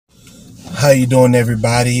How you doing,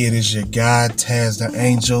 everybody? It is your guy, Tazz the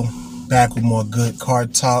Angel, back with more good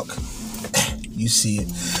card talk. You see it.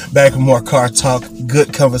 Back with more card talk,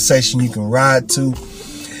 good conversation you can ride to.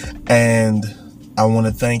 And I want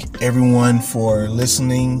to thank everyone for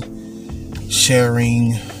listening,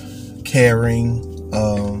 sharing, caring,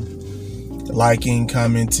 liking,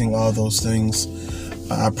 commenting, all those things.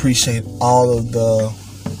 I appreciate all of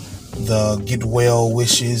the get well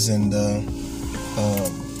wishes and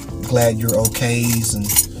glad you're okays and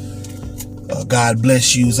God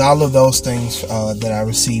bless yous, all of those things that I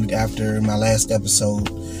received after my last episode,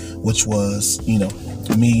 which was,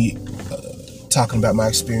 me talking about my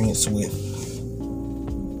experience with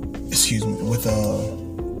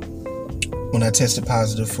when I tested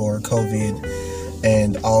positive for COVID,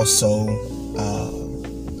 and also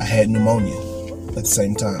I had pneumonia at the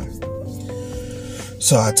same time.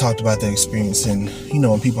 So I talked about that experience, and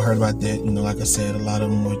when people heard about that, like I said, a lot of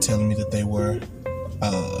them were telling me that they were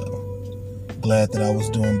glad that I was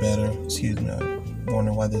doing better. Excuse me, I'm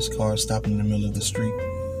wondering why this car is stopping in the middle of the street.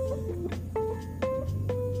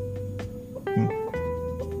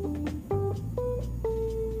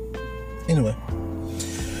 Anyway,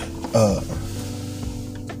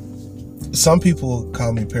 some people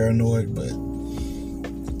call me paranoid, but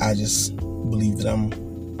I just believe that I'm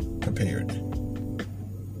prepared.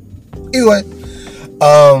 Anyway,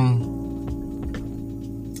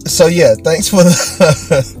 so yeah, thanks for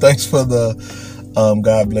the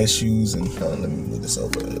God bless yous, and let me move this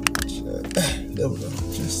over. There we go.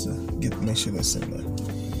 Just to make sure that's in there.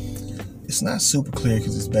 It's not super clear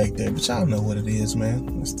because it's back there, but y'all know what it is,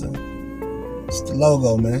 man. It's the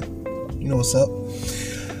logo, man. You know what's up.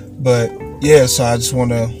 But yeah, so I just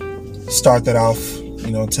want to start that off,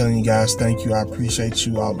 telling you guys thank you. I appreciate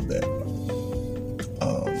you, all of that.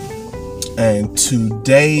 And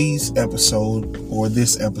today's episode, or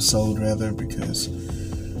this episode rather, because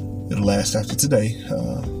it'll last after today,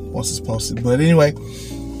 once it's posted. But anyway,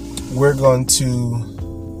 we're going to,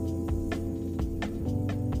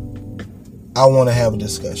 I want to have a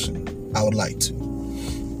discussion. I would like to.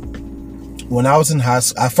 When I was in high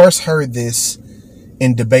school, I first heard this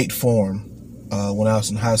in debate form when I was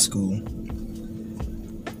in high school.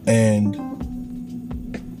 And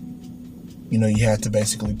you had to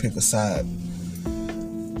basically pick a side.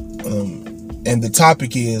 And the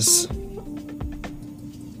topic is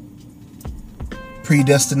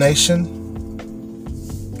predestination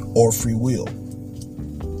or free will.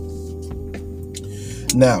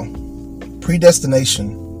 Now,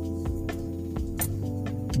 predestination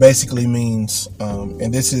basically means,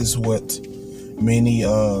 and this is what many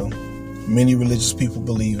religious people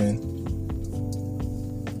believe in.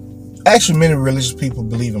 Actually, many religious people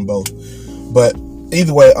believe in both. But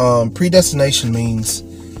either way, predestination means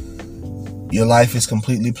your life is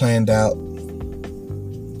completely planned out.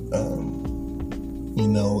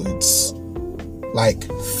 It's like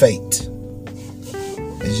fate.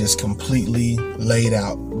 It's just completely laid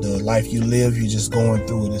out. The life you live, you're just going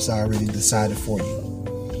through it. It's already decided for you.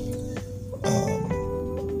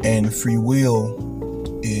 And free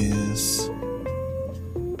will is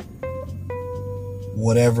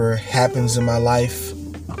whatever happens in my life,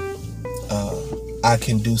 I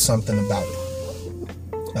can do something about it.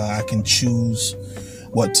 I can choose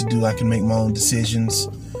what to do. I can make my own decisions.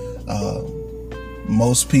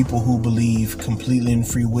 Most people who believe completely in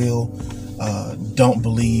free will don't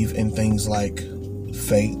believe in things like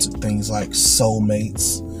fate, things like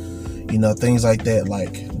soulmates, things like that.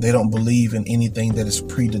 Like, they don't believe in anything that is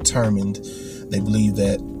predetermined. They believe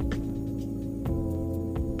that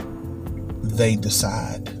they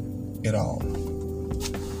decide it all.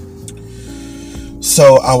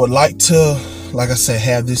 So I would like to, like I said,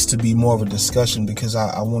 have this to be more of a discussion, because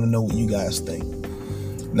I want to know what you guys think.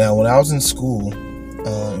 Now, when I was in school,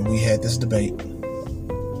 we had this debate.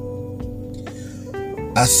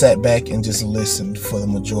 I sat back and just listened for the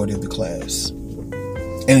majority of the class.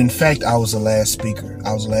 And in fact, I was the last speaker.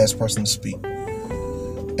 I was the last person to speak.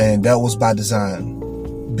 And that was by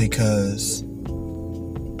design, because,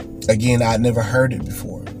 again, I'd never heard it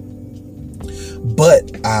before.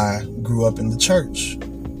 But I grew up in the church.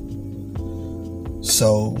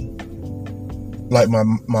 So, like my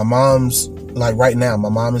mom's, like right now, my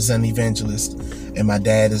mom is an evangelist and my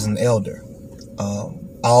dad is an elder.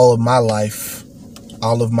 All of my life,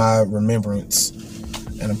 all of my remembrance,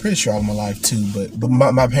 and I'm pretty sure all of my life too, but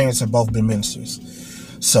my parents have both been ministers.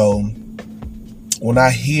 So when I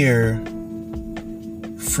hear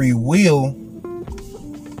free will,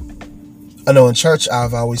 I know in church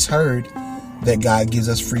I've always heard that God gives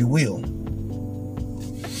us free will.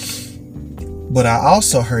 But I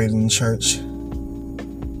also heard in church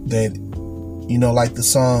that Like the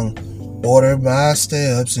song, order my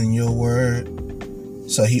steps in your word.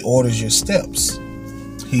 So he orders your steps.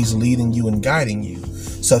 He's leading you and guiding you.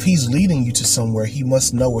 So if he's leading you to somewhere, he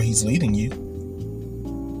must know where he's leading you.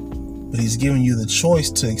 But he's giving you the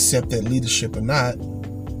choice to accept that leadership or not.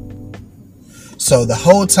 So the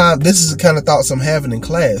whole time, this is the kind of thoughts I'm having in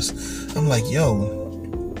class. I'm like, yo,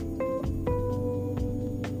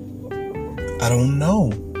 I don't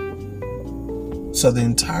know. So the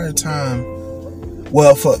entire time,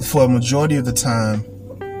 well, for a majority of the time,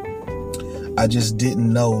 I just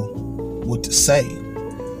didn't know what to say.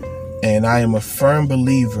 And I am a firm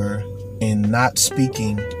believer in not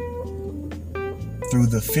speaking through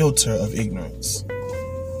the filter of ignorance.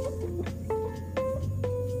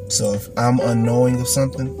 So if I'm unknowing of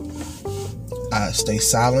something, I stay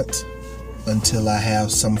silent until I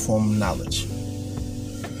have some form of knowledge.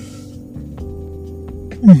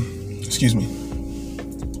 Excuse me.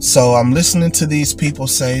 So I'm listening to these people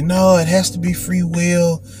say, no, it has to be free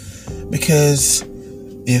will, because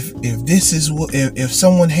if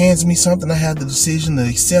someone hands me something, I have the decision to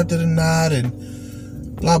accept it or not, and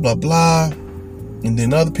blah blah blah. And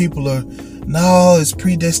then other people are, no, it's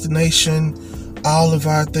predestination. All of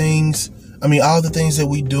our things, all the things that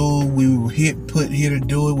we do, we were put here to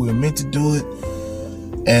do it. We were meant to do it.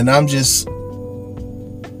 And I'm just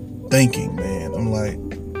thinking, man, I'm like,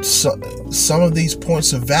 some of these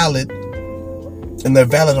points are valid, and they're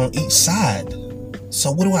valid on each side.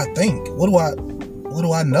 So what do I think? What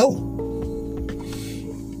do I know?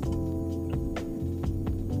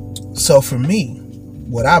 So for me,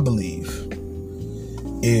 what I believe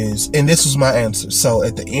is, and this was my answer. So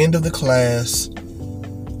at the end of the class,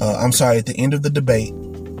 at the end of the debate,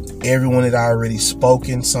 everyone had already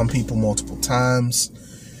spoken, some people multiple times.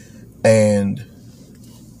 And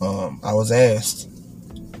I was asked,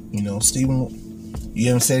 Stephen, you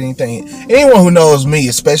haven't said anything. Anyone who knows me,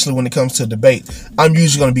 especially when it comes to debate, I'm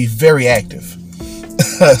usually going to be very active.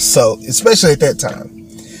 So, especially at that time.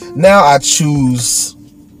 Now I choose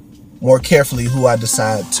more carefully who I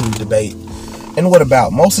decide to debate. And what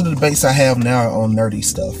about? Most of the debates I have now are on nerdy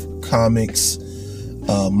stuff. Comics,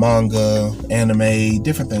 manga, anime,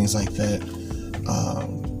 different things like that.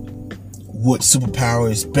 What superpower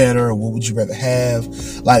is better, or what would you rather have?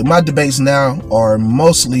 Like, my debates now are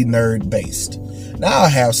mostly nerd based. Now I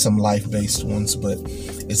have some life based ones, but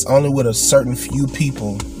it's only with a certain few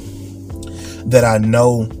people that I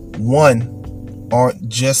know, one, aren't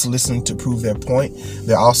just listening to prove their point.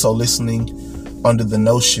 They're also listening under the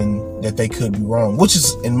notion that they could be wrong, which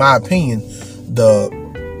is, in my opinion, the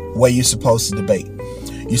way you're supposed to debate.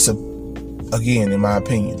 Again, in my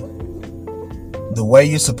opinion, the way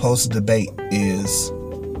you're supposed to debate is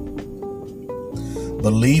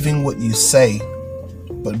believing what you say,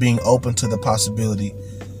 but being open to the possibility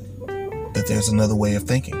that there's another way of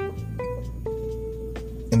thinking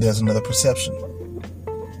and there's another perception.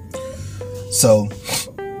 So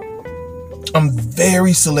I'm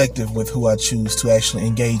very selective with who I choose to actually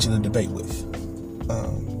engage in a debate with.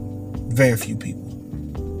 Very few people.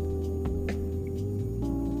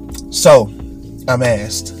 So I'm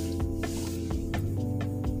asked,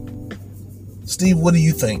 Steve, what do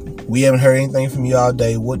you think? We haven't heard anything from you all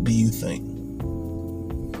day. What do you think?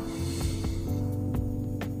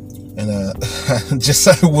 And just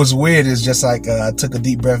it was weird. It's just like I took a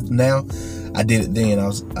deep breath. Now I did it then.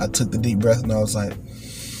 I took the deep breath and I was like,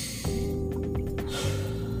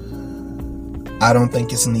 I don't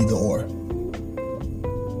think it's an either or.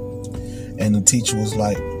 And the teacher was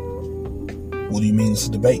like, what do you mean it's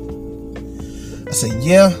a debate? I said,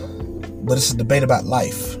 yeah, but it's a debate about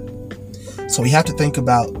life. So we have to think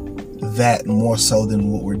about that more so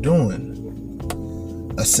than what we're doing.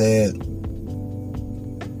 I said,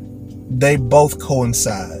 they both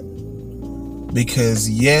coincide, because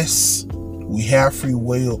yes, we have free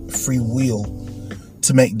will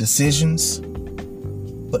to make decisions,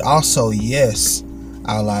 but also yes,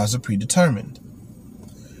 our lives are predetermined.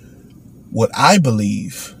 What I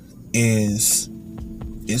believe is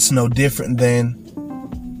it's no different than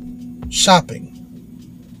shopping.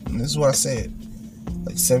 And this is what I said,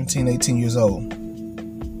 like 17, 18 years old.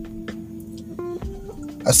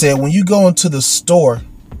 I said, when you go into the store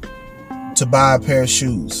to buy a pair of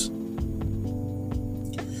shoes,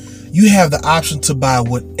 you have the option to buy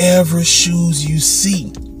whatever shoes you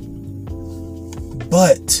see,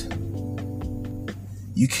 but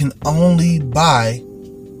you can only buy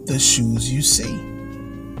the shoes you see.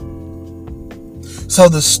 So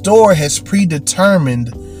the store has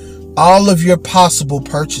predetermined all of your possible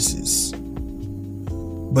purchases,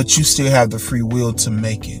 but you still have the free will to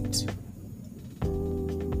make it.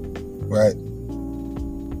 Right?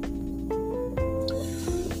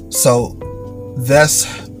 So that's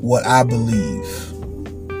what I believe.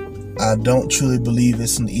 I don't truly believe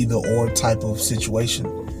it's an either or type of situation.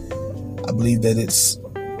 I believe that it's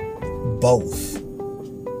both.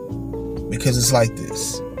 Because it's like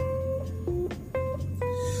this.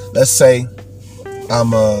 Let's say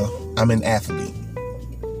I'm an athlete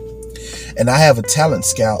and I have a talent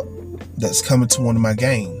scout that's coming to one of my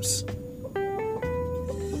games.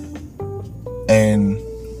 And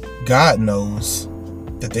God knows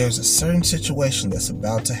that there's a certain situation that's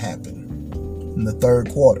about to happen in the third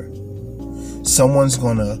quarter. Someone's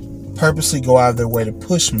going to purposely go out of their way to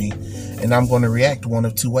push me, and I'm going to react one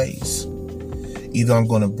of two ways. Either I'm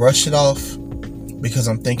going to brush it off because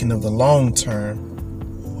I'm thinking of the long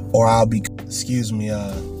term, or I'll be,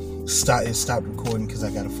 stop recording because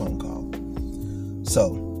I got a phone call.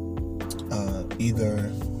 So,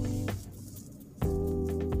 either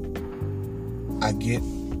I get,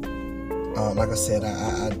 like I said,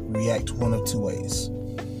 I react one of two ways.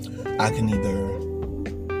 I can either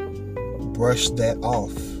brush that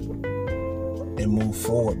off and move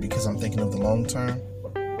forward because I'm thinking of the long term,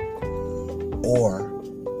 or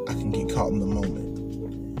I can get caught in the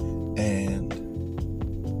moment and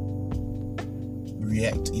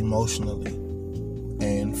react emotionally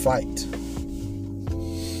and fight.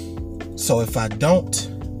 So if I don't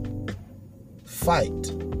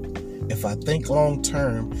fight, if I think long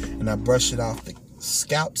term and I brush it off, the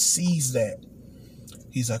scout sees that.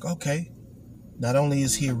 He's like, okay, not only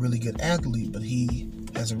is he a really good athlete, but he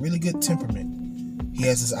has a really good temperament. He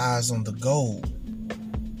has his eyes on the goal.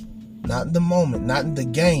 Not in the moment, not in the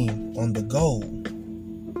game, on the goal.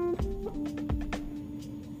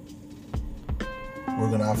 We're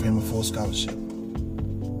going to offer him a full scholarship.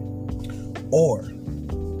 Or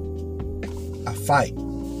I fight,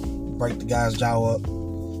 break the guy's jaw up,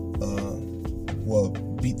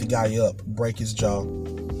 beat the guy up, break his jaw,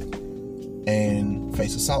 and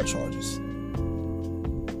face assault charges.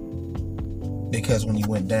 Because when he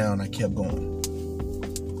went down, I kept going.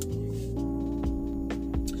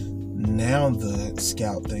 Now the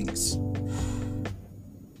scout thinks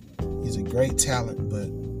he's a great talent, but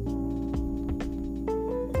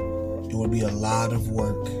it would be a lot of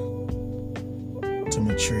work to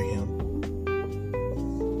mature him.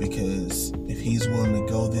 Because if he's willing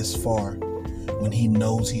to go this far when he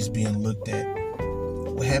knows he's being looked at,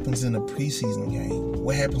 what happens in a preseason game?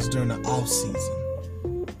 What happens during the off season?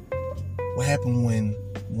 What happens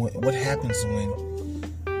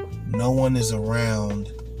when no one is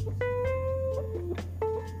around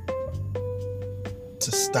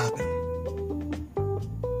to stop him?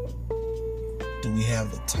 Do we have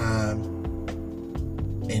the time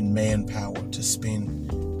and manpower to spend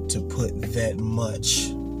to put that much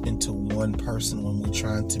into one person when we're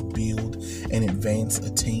trying to build and advance a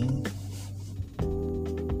team?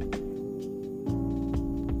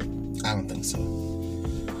 I don't think so.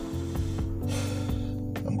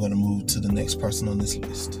 I'm going to move to the next person on this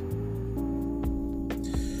list.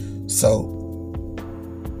 So,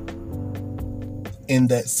 in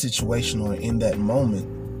that situation or in that moment,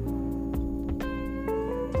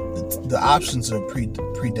 the options are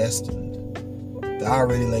predestined. They're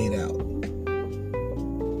already laid out.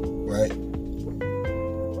 Right?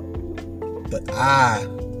 But I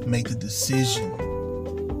make the decision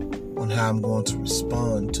on how I'm going to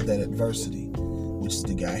respond to that adversity, which is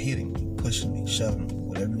the guy hitting me, pushing me, shoving me,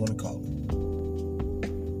 whatever you want to call it,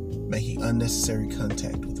 making unnecessary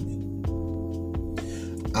contact with me.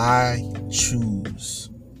 I choose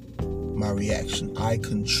my reaction. I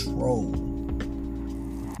control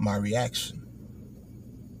my reaction.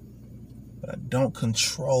 But I don't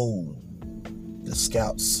control the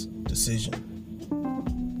scout's decision.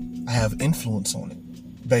 I have influence on it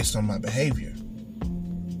based on my behavior,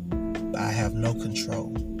 but I have no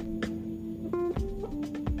control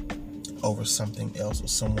over something else or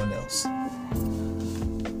someone else.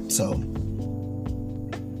 So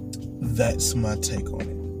that's my take on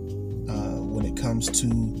it. When it comes to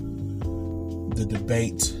the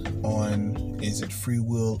debate on is it free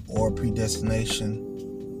will or predestination,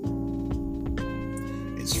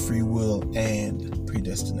 it's free will and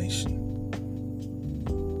predestination.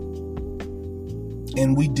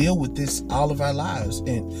 And we deal with this all of our lives,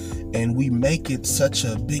 and we make it such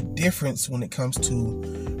a big difference when it comes to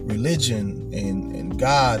religion and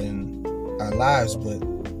God and our lives, but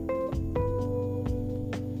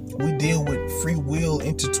we deal with free will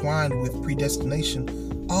intertwined with predestination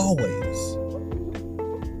always.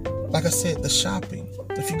 Like I said, the shopping.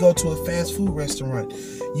 If you go to a fast food restaurant,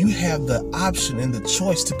 you have the option and the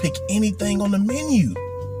choice to pick anything on the menu.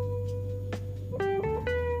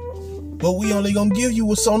 But we only gonna give you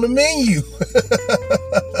what's on the menu.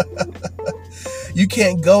 You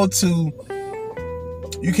can't go to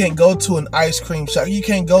an ice cream shop. You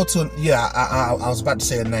can't go to I was about to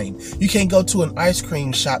say a name. You can't go to an ice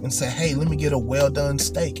cream shop and say, hey, let me get a well done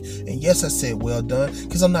steak. And yes, I said well done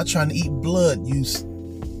because I'm not trying to eat blood, you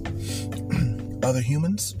other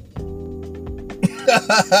humans.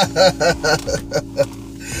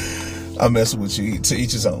 I'm messing with you, to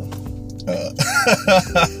each his own.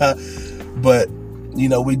 But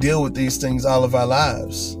we deal with these things all of our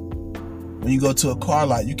lives. When you go to a car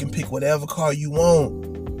lot, you can pick whatever car you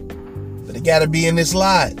want, but it got to be in this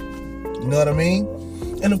lot. You know what I mean?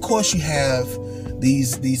 And of course, you have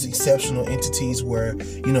these exceptional entities where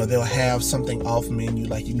they'll have something off menu,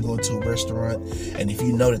 like you can go to a restaurant, and if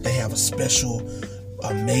you know that they have a special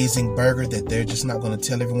amazing burger that they're just not going to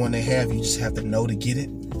tell everyone they have, you just have to know to get it,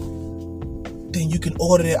 then you can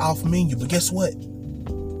order it off menu. But guess what?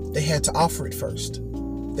 They had to offer it first.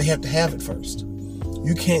 They have to have it first.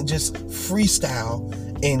 You can't just freestyle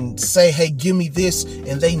and say, hey, give me this,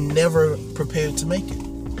 and they never prepared to make it.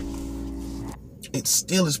 It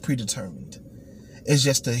still is predetermined. It's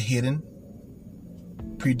just a hidden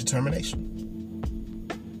predetermination.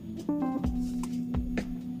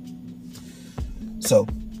 So,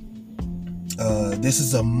 this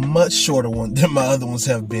is a much shorter one than my other ones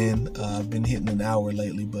have been. I've been hitting an hour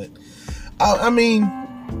lately, but I'm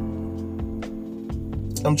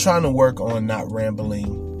trying to work on not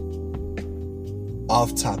rambling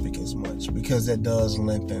off topic as much, because that does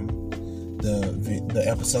lengthen the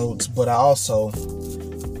episodes. But I'm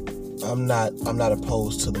not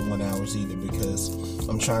opposed to the 1 hour either, because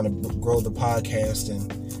I'm trying to grow the podcast.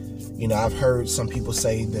 And I've heard some people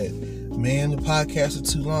say that, man, the podcasts are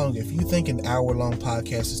too long. If you think an hour-long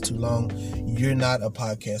podcast is too long, you're not a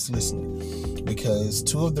podcast listener. Because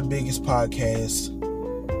two of the biggest podcasts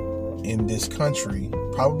in this country,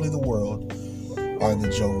 probably the world, are the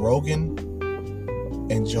Joe Rogan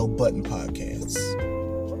and Joe Budden podcasts.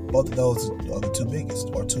 Both of those are the two biggest,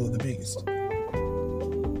 or two of the biggest.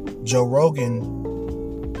 Joe Rogan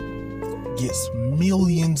gets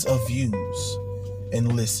millions of views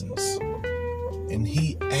and listens, and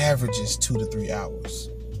he averages 2 to 3 hours.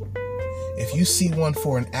 If you see one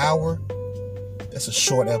for an hour, that's a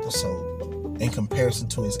short episode in comparison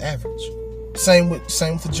to his average. Same with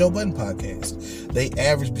the Joe Budden podcast. They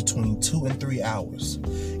average between 2 and 3 hours.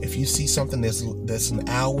 If you see something that's an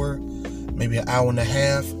hour, maybe an hour and a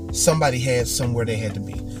half, somebody had somewhere they had to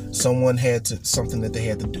be. Someone had something that they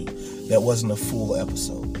had to do. That wasn't a full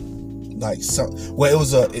episode.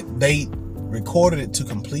 They recorded it to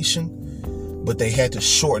completion, but they had to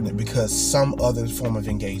shorten it because some other form of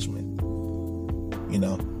engagement.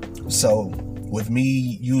 So with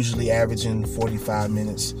me usually averaging 45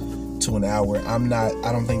 minutes to an hour, I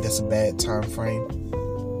don't think that's a bad time frame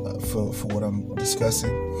for what I'm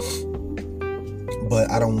discussing.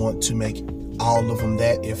 But I don't want to make all of them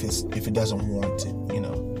that if it doesn't warrant it,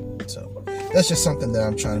 So that's just something that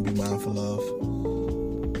I'm trying to be mindful of.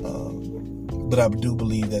 But I do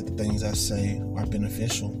believe that the things I say are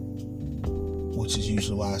beneficial, which is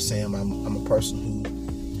usually why I say I'm a person who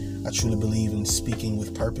I truly believe in speaking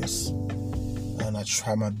with purpose, and I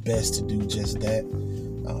try my best to do just that.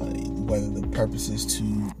 Whether the purpose is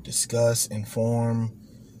to discuss, inform,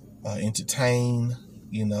 entertain,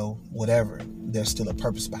 whatever, there's still a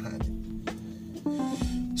purpose behind it.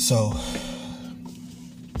 So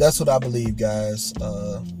that's what I believe, guys.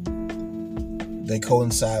 They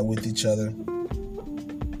coincide with each other,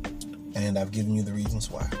 and I've given you the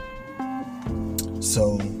reasons why.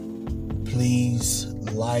 So please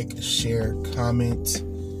like, share, comment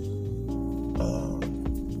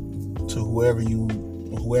to whoever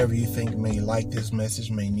you think may like this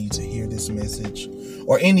message, may need to hear this message,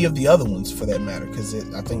 or any of the other ones for that matter, because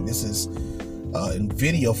I think this is in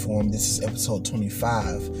video form. This is episode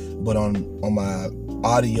 25, but on my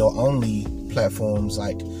audio only platforms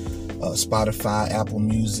like Spotify, Apple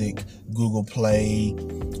Music, Google Play,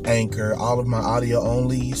 Anchor, all of my audio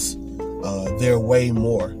onlys, there are way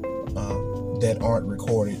more that aren't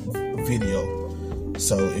recorded video.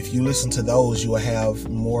 So if you listen to those, you will have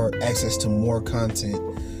more access to more content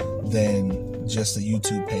than just the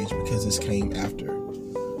YouTube page, because this came after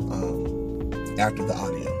the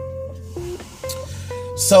audio.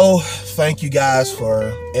 So thank you guys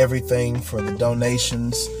for everything, for the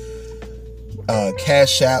donations.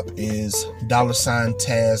 Cash App is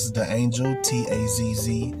 $Tazz the Angel,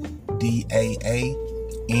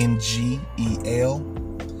 TAZZDAANGEL,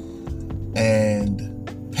 and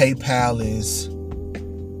PayPal is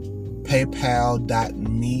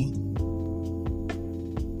paypal.me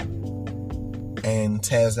and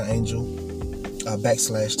Tazz the Angel, /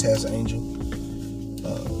 Tazz the Angel.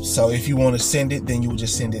 So if you want to send it, then you would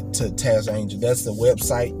just send it to Tazz the Angel. That's the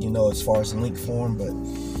website, as far as link form, but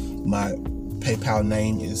my PayPal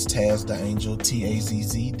name is Tazz the Angel,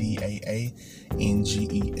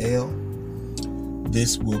 TazzDaangel.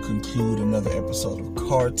 This will conclude another episode of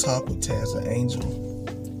Card Talk with Tazz the Angel.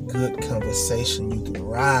 Good conversation you can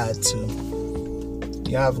ride to.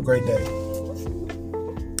 Y'all have a great day.